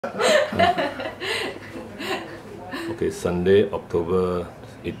Okay, Sunday, October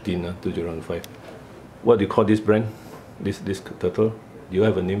 18, 2005. What do you call this brand? This turtle? Do you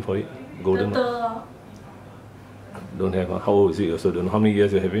have a name for it? Golden? Turtle. Don't have. How old is it? Also don't know. How many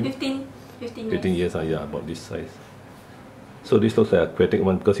years you have it? 15 15 years. Yeah, about this size. So this looks like aquatic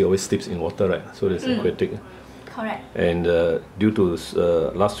one because it always sleeps in water, right? So it's aquatic. Correct. And due to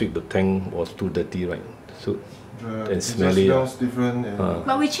last week the tank was too dirty, right? So and smelly. It smells different. And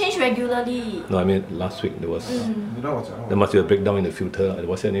But we change regularly. No, I mean last week there was there must be a breakdown in the filter.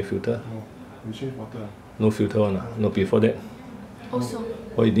 Was there any filter? No, we change water. No filter one. No, before that. Also.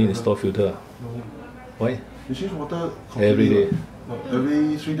 Why you didn't install filter? No. Why? We change water Every day. No,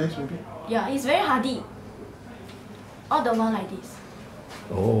 every 3 days maybe. Yeah, it's very hardy. All the while like this.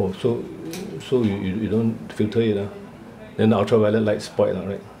 Oh, so you don't filter it, then the ultraviolet light spoiled,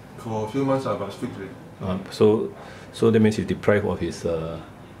 right? For a few months, but it's fixed already. So that means he's deprived of his. No,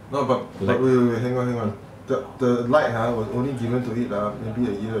 but wait, hang on. The light was only given to it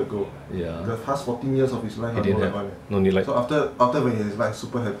maybe a year ago. Yeah. The past 14 years of his life, He didn't have no need light. So after when he has light,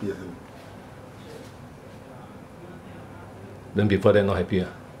 super happy at him. Then before that, not happy. I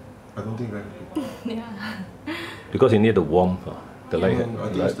don't think very happy. Yeah. Because he need the warmth. The light. I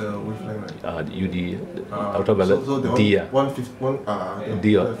think it's the wavelength, right? The UD, ultraviolet so the D.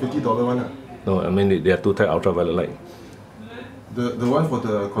 D. $50 one. No, I mean there are two types of ultraviolet light. The one for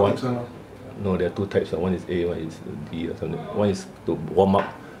the context one. No, there are two types. One is A, one is D or something. One is to warm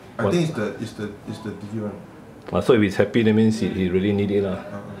up. I think it's the D one. So if he's happy, that means he really need it.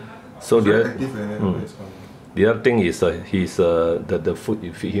 So the other thing is the food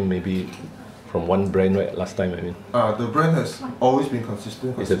you feed him maybe from one brand, right? Last time, I mean. The brand has always been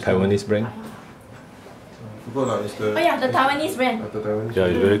consistent. It's a Taiwanese brand. It's the, Oh yeah, the Taiwanese brand. The Taiwanese yeah,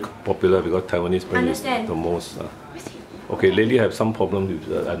 it's very popular because Taiwanese brand is the most. Okay, lately I have some problem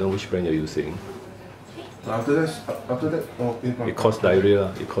with I don't know which brand you're using. After that, it caused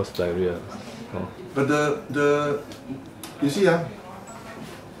diarrhea. It caused diarrhea. Oh. But you see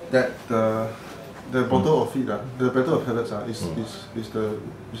that the bottle of feed the bottle of pellets is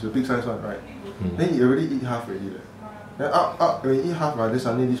the big size one, right? Then you already eat half already. Then when you eat half, right, then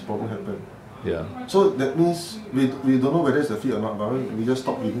suddenly this problem happen. Yeah. So that means we don't know whether it's the feed or not, but we just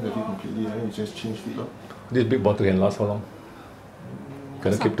stop giving the feed completely and we just change feed. This big bottle can last how long?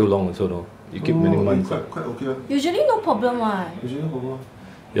 Cannot keep too long also, no? You keep many months. Quite okay. Usually no problem, why? Usually no problem.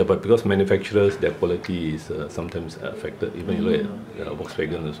 Yeah, but because manufacturers, their quality is sometimes affected. Even you look at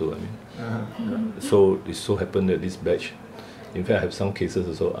Volkswagen also, I mean. So it so happened that this batch, in fact I have some cases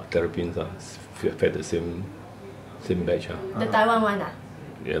also, terrapins fed the same batch. The Taiwan one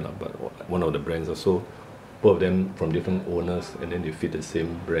Yeah, but one of the brands also, both of them from different owners, and then they feed the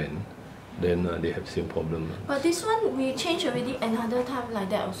same brand, then they have same problem. But this one we changed already another time like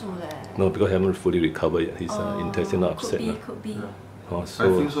that also. No, because I haven't fully recovered yet. His intestine are upset. Could be. I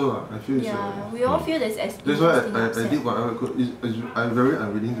feel so. I feel we all feel there's that's why I did whatever I could. I'm very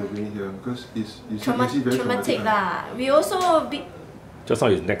unwilling to bring it here because it's very traumatic. We also big just now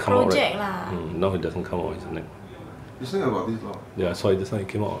his neck come out, right? Now it doesn't come out his neck. You think about this law? Yeah, I saw it just now it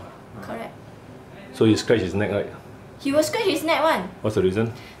came out. Correct. So you scratch his neck, right? He will scratch his neck one. What's the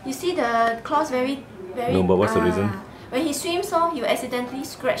reason? You see the claws very. No, but what's the reason? When he swims, he will accidentally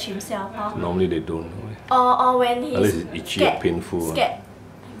scratch himself. Normally they don't. Or when he's unless it's itchy or painful. Scared.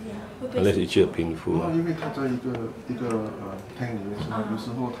 Unless it's itchy or painful. 因为它在一个tank 里面，所以有时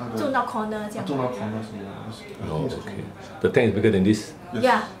候它的种到 corner 这样。种到 corner 什么 Oh, okay. The tank is bigger than this.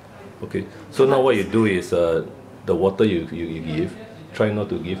 Yeah. Okay. So now what you do is the water you give, try not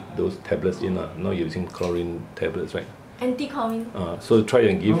to give those tablets in. Now you're using chlorine tablets, right? Anti-chlorine. So try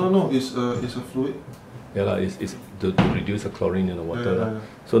and give. No. It's a fluid. Yeah, it's to reduce the chlorine in the water. Yeah.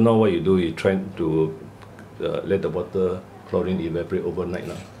 So now what you do is try to let the water chlorine evaporate overnight.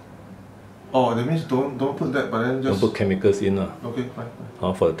 Oh, that means don't put that, but then just don't put chemicals in. Okay,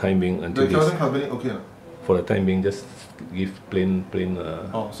 fine. For the time being until the calcium carbonate, okay. For the time being, just give plain.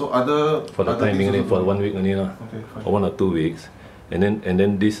 So other for the time being, for 1 week only, okay, fine. Or 1 or 2 weeks, and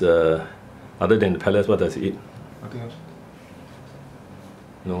then this other than the pellets, what does it eat? Nothing else.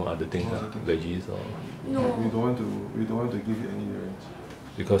 No other things, veggies or. No. We don't want to give it any variants.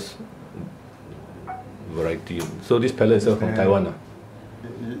 Because variety. So this pellet is from Taiwan.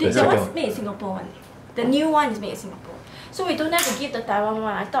 The one's made in Singapore one. The new one is made in Singapore. So we don't have to give the Taiwan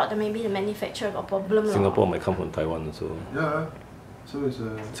one. I thought that maybe the manufacturer got problem. Singapore might come from Taiwan, so. Yeah. So it's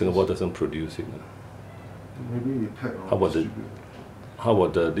Singapore doesn't produce it. Maybe we pack or How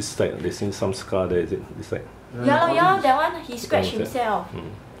about this side? There's seen some scar there, is it? This side? Yeah, that one he scratched himself.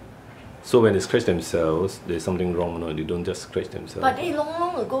 So when they scratch themselves, there's something wrong, no? They don't just scratch themselves. But it's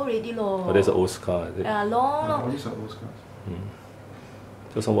long ago already, lor. Oh, there's an old scar, is it? Yeah, long. All these are old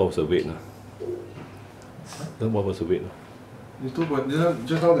scars. So what was the weight, no? Then what was the weight, no? It's 2 point,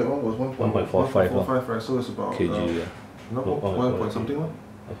 just now that one was 1.45, right? So it's about kg, yeah. no, 1 point something, no?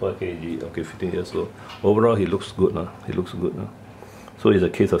 4 kg, okay, 15 years old. Overall, he looks good, no? He looks good, no? So it's a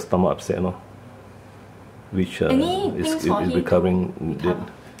case of stomach upset, no? Which is recovering.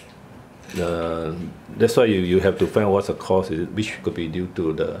 That's why you have to find out what's the cause, which could be due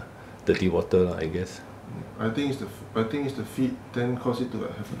to the dirty water, I guess. I think it's the feet then cause it to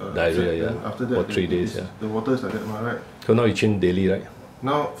have diarrhea, yeah. After that, for 3 days, yeah. The water is like that, right? So now you change daily, right?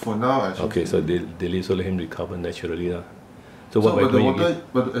 For now, I change. Okay, so daily, so let him recover naturally, yeah. So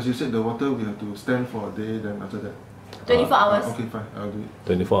but as you said, the water we have to stand for a day. Then after that, 24 hours. Okay, fine, I'll do it.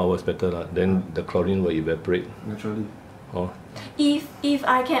 24 hours better, lah. Then the chlorine will evaporate. Naturally. Oh. If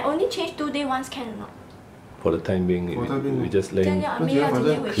I can only change 2 days once, can or not? For the time being, we just let him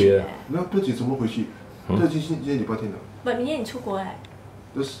clear. 那不仅怎么回去，这今天礼拜天了。But 明天你出国哎。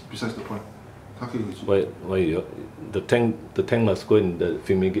That's besides the point. 他可以回去。Why you, the tank must go in the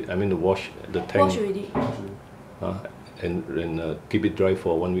fumigate. I mean the wash the tank. Wash already. And keep it dry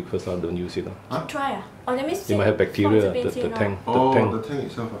for 1 week first. Don't use it. Try Oh, that means you might have bacteria. The tank. The tank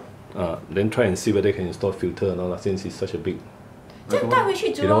itself. Then try and see whether they can install filter and all that. Since it's such a big. 这样带回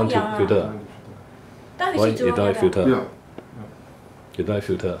去之后养啊。You don't want filter. 带回去之后 you don't have filter. Yeah. You don't have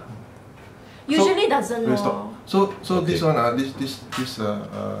filter. Usually doesn't. So this one this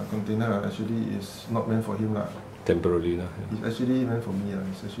container actually is not meant for him lah. Temporarily lah. It's actually meant for me lah.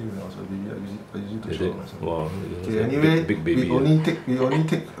 It's actually when I was a baby. I use it to show myself. Wow. Okay. Anyway, big baby, we only take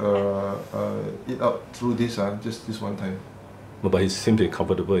it out through this just this one time. But he seems to be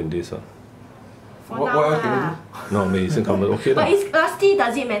comfortable in this. What else can I do? No, I mean, he's comfortable. Okay. But it's rusty,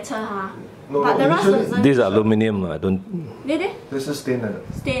 does it matter, No, but the rust doesn't. These are aluminium. I don't. Really? This is stain.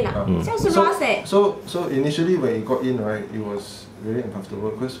 Stain rust eh. So initially when it got in, right, it was very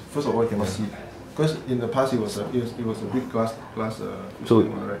uncomfortable because first of all you cannot see. Because in the past it was a big glass so,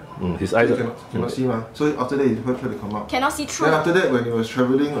 right? His eyes cannot see ma. So after that he tried to come out. Cannot see through. Then after that when he was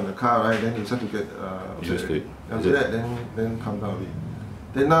traveling on the car, right, then he started to get used to it. After that then calm down a bit.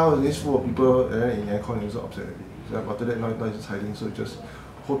 Then now it's full of people and then in aircon he's upset already. So after that now he's just hiding, so just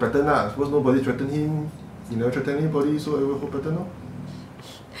whole pattern lah. Suppose nobody threatened him, he never threatened anybody, so it will whole pattern no?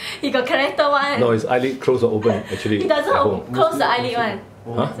 He got character one. No, his eyelid close or open actually. He doesn't close the eyelid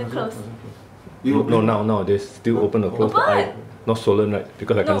one. Doesn't close. No, now they still open or close the eye. Not swollen, right?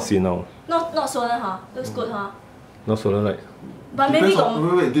 Because I can't see now. Not swollen, Looks good, Not swollen, right? But maybe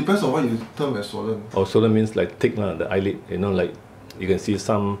depends on what you term as swollen. Oh, swollen means like thick lah, the eyelid. You know, like you can see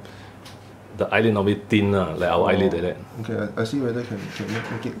the eyelid not very thin lah, like our eyelid like that. Okay, I see whether can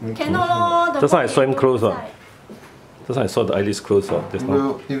make it. Cannot That's why I saw him close That's why I saw the eyelids close just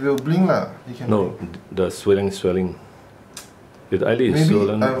now. It will blink lah. No, the swelling. If the eyelid is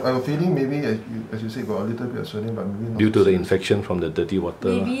swollen. I'm feeling maybe as you say got a little bit of swelling, but maybe not. Due to the infection from the dirty water.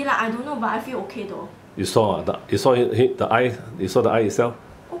 Maybe I don't know, but I feel okay though. You saw the eye. You saw the eye itself.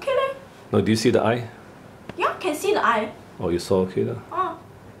 Okay leh. No, do you see the eye? Yeah, can see the eye. Oh, you saw okay lah.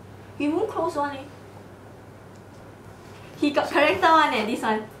 He won't close one eh. He got character one this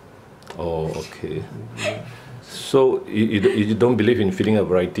one. Oh, okay. So you don't believe in feeding a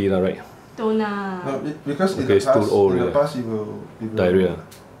variety lah, right? Don't No, because okay, in the past it will diarrhea.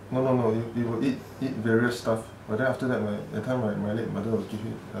 No, it will eat various stuff. But then after that, at the time my late mother will give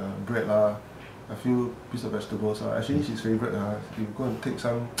it bread lah, a few pieces of vegetables lah. Actually, his favorite you go and take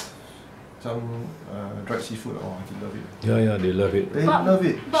some dried seafood. Oh, they love it. Yeah, they love it. They love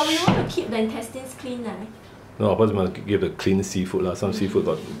it. But we want to keep the intestines clean, No, of course, we must give the clean seafood lah. Some seafood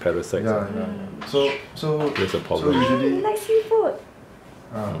got parasites. Yeah. So there's a problem. So usually, you like seafood.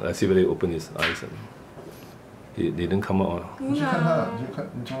 I see whether he open his eyes. He didn't come out. 你去看他，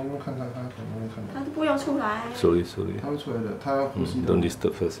你从外面看他，他可能会看到。他都不要出来。Slowly. 他会出来的，他要呼吸的。Don't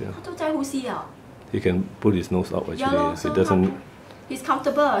disturb first, yeah. 他都在呼吸了。He can put his nose out actually. Yeah, He doesn't. He's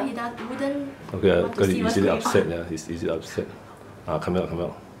comfortable. He wouldn't. Okay, because he's easily upset. Yeah, he's easily upset. Come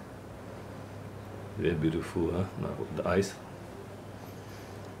out. Very beautiful, huh? Now the eyes.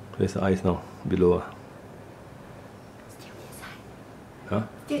 Where's the eyes now? Below. Still inside. Huh?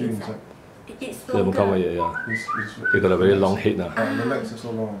 Still inside. It's They haven't come out longer. yet, yeah. He got a very long head now. The legs are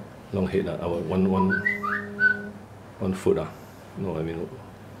so long. Long head now. One foot No, I mean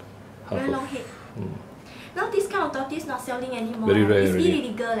half Very long head. Now this kind of tortoise not selling anymore. Very rare It's already.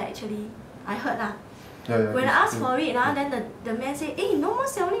 illegal actually. I heard Yeah. When I asked for it, then the man said, "Hey, no more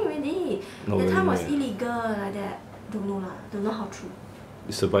selling already. No, the very time was rare. illegal like that." Don't know how true.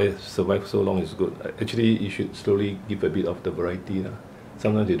 survive so long is good. Actually, you should slowly give a bit of the variety.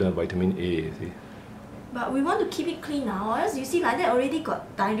 Sometimes they don't have vitamin A, you see. But we want to keep it clean now, or else you see like that already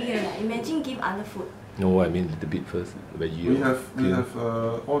got diarrhea. Imagine give other food. No, I mean a little bit first. Veggie. We have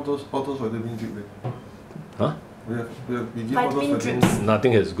all those vitamin drip. Huh? We give Vitamin all those drips.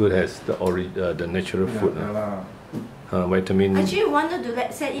 Nothing as good as the natural food. Vitamin. Actually, we wanted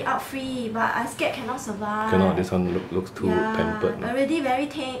to set it out free, but I scared cannot survive. Cannot. This one looks too pampered. Already very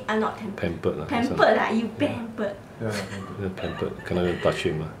not pampered. Pampered you pampered. Yeah, pampered. Cannot even touch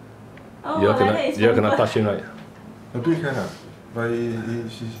him. Oh, you cannot touch him, right? a bit can but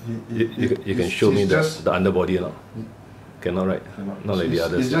you can show me the underbody or not? Cannot, right? Cannot. Not like the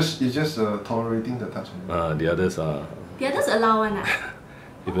others. It's just tolerating the touch. The others are. The others allow one.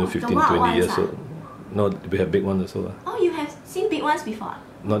 Even 15, 20 years old. No, we have big ones also. Oh, you have seen big ones before?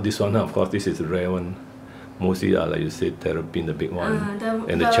 Not this one, of course. This is a rare one. Mostly are, like you said, terrapin, the big one.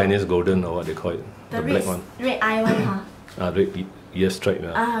 And the Chinese golden, or what they call it. The black one. Red eye one, huh? Red ear stripe.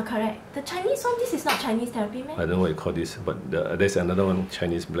 Correct. The Chinese one, this is not Chinese terrapin, man? I don't know what you call this, but there's another one,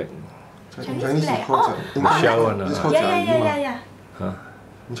 Chinese black. Chinese black. The shell one. Yeah. Huh?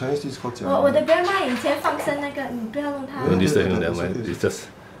 In Chinese, it's called 我的 grandma 以前放生那个，你不要弄它。 Don't disturb him, never mind.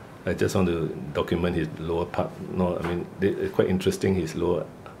 I just want to document his lower part. No, I mean, quite interesting, his lower,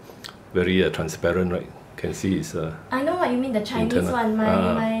 very transparent, right? Can see his. I know what you mean, the Chinese one.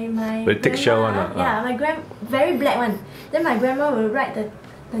 My very thick shell one. Yeah, my very black one. Then my grandma will write the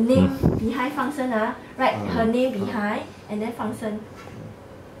name behind 放生 write her name behind and then 放生.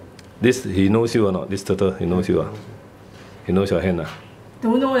 This, he knows you or not? This turtle, he knows you. He knows your hand.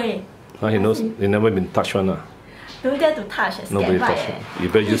 Don't know He knows, he never been touched one. Don't dare to touch. Nobody touch. You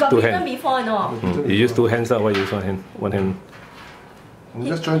better use two hands. Before, no? You use two hands. Why use one hand? One hand. I'm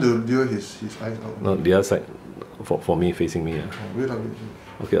just trying to lure his eyes out. No, the other side. For me, facing me. Wait.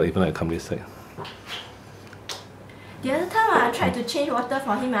 Okay, even I come this side. The other time I tried to change water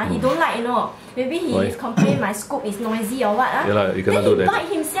for him, he don't like, you know. Maybe he is complaining my scoop is noisy or what. Yeah, you cannot do that. He bite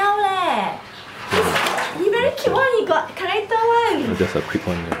himself leh. He very cute one, he got character one. Just a quick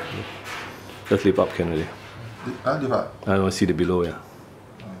one. Just lift up can already. Lift up? I don't see the below, Okay.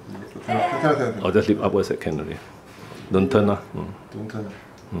 Or just lift upwards that can already. Don't turn. Don't turn.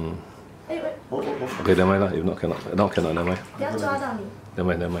 Okay, never mind. If not, cannot. Not cannot, never mind. 不要抓到你。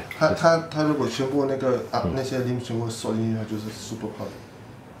 Never mind. 他如果全部那些 lymph 全部缩进去，它就是 super power.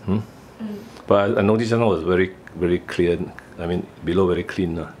 But I noticed just now was very, very clear. I mean, below very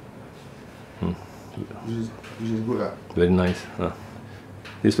clean. Which is good. Very nice.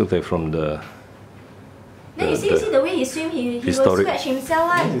 This looks like from the. Then you see the way he swims, he will scratch himself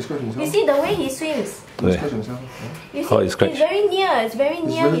one. You see the way he swims. He scratch himself. You see, it's very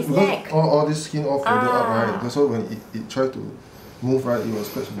near his neck. All this skin all folded up, right? So when it try to move, right, it will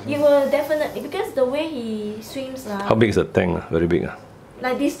scratch himself. It will definitely, because the way he swims. How big is the tank? Very big.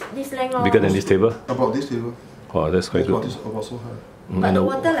 Like this length. Bigger than this table? About this table. Oh, that's quite good. About so high. But the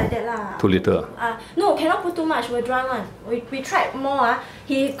water like that lah. 2 liters. No, cannot put too much, will drown one. We tried more.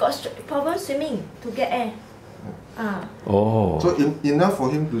 He got problem swimming to get air. Oh. So enough for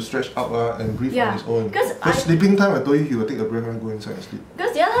him to stretch up and breathe on his own. Because sleeping time, I told you he will take a breath and go inside and sleep.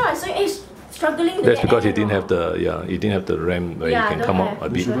 Because the other time I saw he's struggling to That's get because air, he didn't have the RAM where he can come out a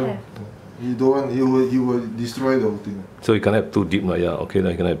bit. You don't want, he will destroy the whole thing. So he can have too deep, okay,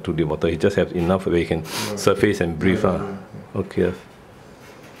 he can have too deep water. He just have enough where he can surface and breathe. Okay.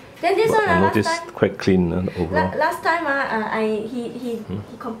 Then this one, I noticed quite clean overall. Last time, he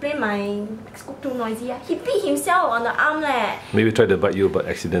complained my scoop too noisy. He beat himself on the arm leh. Maybe tried to bite you, but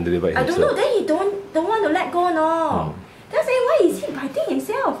accidentally bite himself. I don't know. Then he don't want to let go, no. Then I say, why is he biting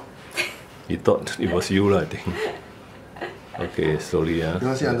himself? He thought it was you, I think. Okay, slowly. You want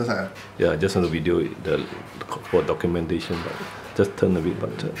to see underside? Yeah, just on the video for documentation, but just turn a bit,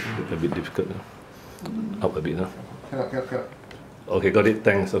 but a bit difficult. Up a bit, Cannot. Okay, got it.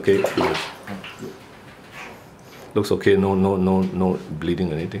 Thanks. Okay. Looks okay. No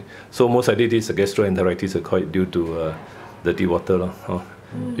bleeding or anything. So most likely this gastroenteritis is quite due to dirty water,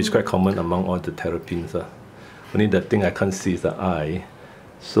 It's quite common among all the terrapins. Only the thing I can't see is the eye.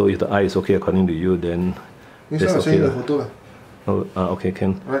 So if the eye is okay according to you, then that's okay. The photo. Okay,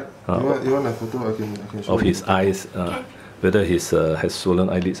 can. Right. You want a photo? I can show of his eyes, whether he has swollen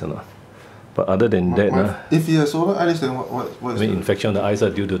eyelids or not. But other than that, if he has swollen eyelids, then what is I mean, infection of the eyes are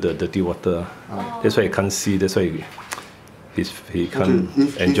due to the dirty water. That's why he can't see. That's why he can't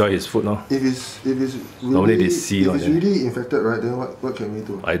enjoy his food now. If it's really, normally they see. If it's really infected, right? Then what can we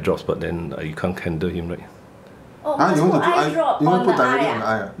do? Eye drops, but then you can't handle him, right? You want to put directly on the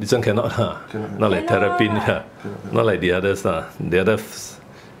eye? This one cannot, not like terrapin, not like the others. The other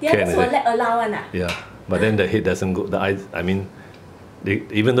The others will allow one. Yeah, but then the head doesn't go. The eyes, I mean,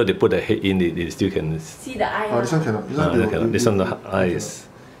 even though they put the head in, they still can see the eye. Oh, this one cannot. This one, the eye is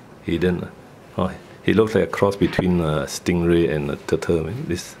hidden. Oh, he looks like a cross between a stingray and a turtle. Man.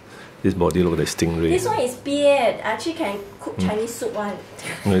 This body looks like a stingray. This one is beard. Actually, can cook Chinese soup one.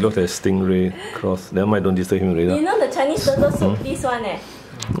 No, it looks like a stingray cross. Never mind, don't disturb him already. You know the Chinese turtle soup. This one, eh?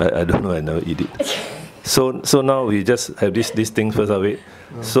 I don't know. I never eat it. So now we just have this thing first of it.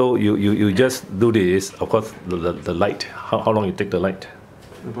 So you just do this. Of course, the light. How long you take the light?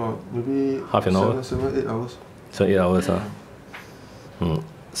 About maybe half an hour. 7-8 hours. So 8 hours,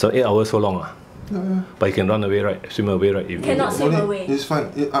 So 8 hours so long, Yeah. But you can run away, right? Swim away, right? If cannot swim away. It's fine.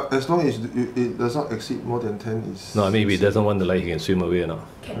 As long as it does not exceed more than 10. No, I mean if he doesn't want the light, he can swim away, no.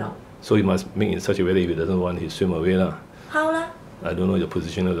 Cannot. So you must make in such a way that if he doesn't want, he swim away, lah. How lah? I don't know the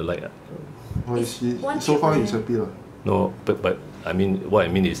position of the light. So far he's happy lah. No, but I mean what I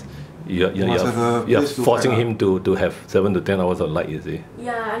mean is you're forcing him to have 7 to 10 hours of light, you see.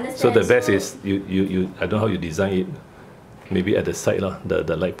 Yeah, I understand. So the best is you I don't know how you design it. Maybe at the side lah,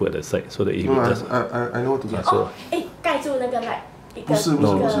 the light put at the side so that if it does. I know what to do. Oh, 盖住那个 light. 不是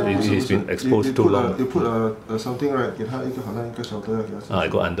it's been exposed too long. You put something right， 给他一个好像一个小的要给他。I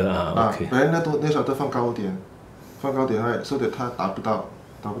go under okay. 然后那小的放高点 right， so that 他打不到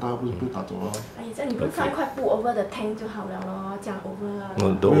不是打走咯。哎，这你不放一块布 over the tank 就好了咯，这样 over 啊。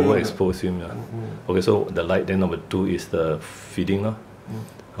No, don't overexpose him. Okay, so the light. Then number 2 is the feeding lah.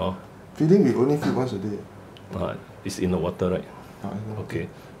 Feeding we only feed once a day. It's in the water, right? Okay.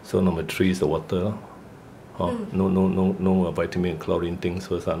 So number 3 is the water. No vitamin and chlorine things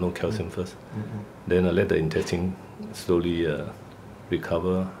first. No calcium first. Then let the intestine slowly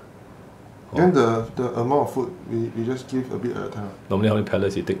recover. Then the amount of food we just give a bit at a time. Normally how many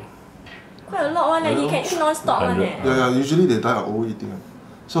pellets you take? Quite a lot one. He can eat non-stop one. Yeah. Usually they die of overeating.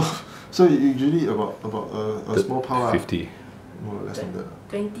 So usually about a small power. 50. More or less than that.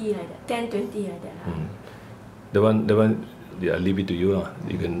 20 like that. 10, 20 like that. The one, I leave it to you lah.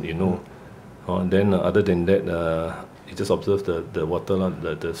 You know. Then other than that, you just observe the water lah,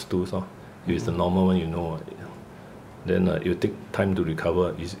 the stools lah. If it's the normal one, you know. Then it will take time to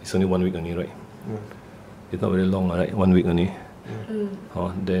recover. It's only 1 week only, right? It's not very long, right? 1 week only.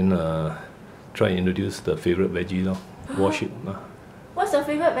 Then try and introduce the favorite veggie lah. Wash it. What's your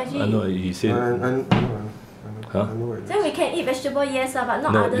favorite veggie? I know he said. I know. Then we can eat vegetable, yes, but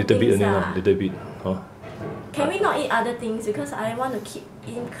not other little things. Bit only, little bit. Can we not eat other things because I want to keep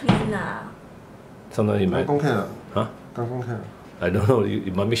him clean Sometimes you might. Kangkong can. I don't know. You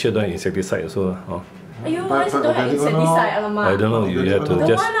must make sure don't have insecticide also. You guys don't have insecticide, alamak. I don't know. You have to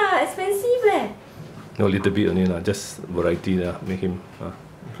just. Don't want expensive leh. No, little bit only lah. Just variety lah. Make him.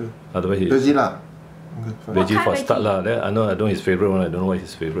 Okay. Otherwise he. Veggie lah. Okay, veggie for start lah. Then I know his favorite one. I don't know what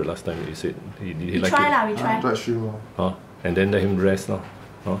his favorite last time. He said he like it. We try. Dried shrimp. And then let him rest lah.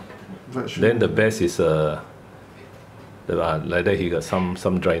 Then the best is like that he got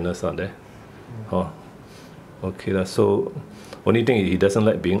some dryness out there. Okay lah. So only thing he doesn't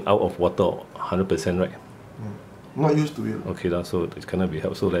like being out of water 100%, right? Not used to it. Okay lah. So it cannot be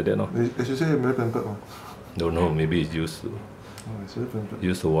helped. So like that no. As you say, very pampered. Don't know. Maybe he's used to. It's very pampered.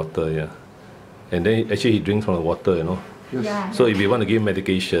 Used to water, yeah. And then actually he drinks from the water, you know. Yes. Yeah. So if you want to give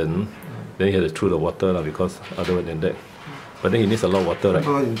medication, then you have to throw the water lah, because other than that. But then he needs a lot of water, right?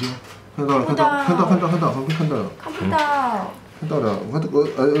 看到旁边看到了。看到了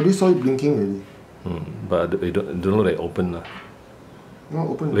，I already saw it blinking already. But you don't know that open lah.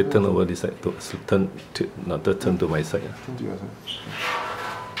 No, open. Wait, turn over this side turn to my side. Turn to your side.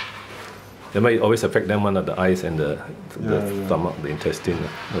 It might always affect them one, the eyes and the stomach, the intestine.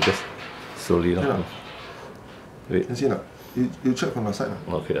 Just slowly lah. Wait. Can see now? You check from the side.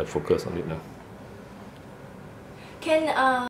 Okay, I focus on it now. Can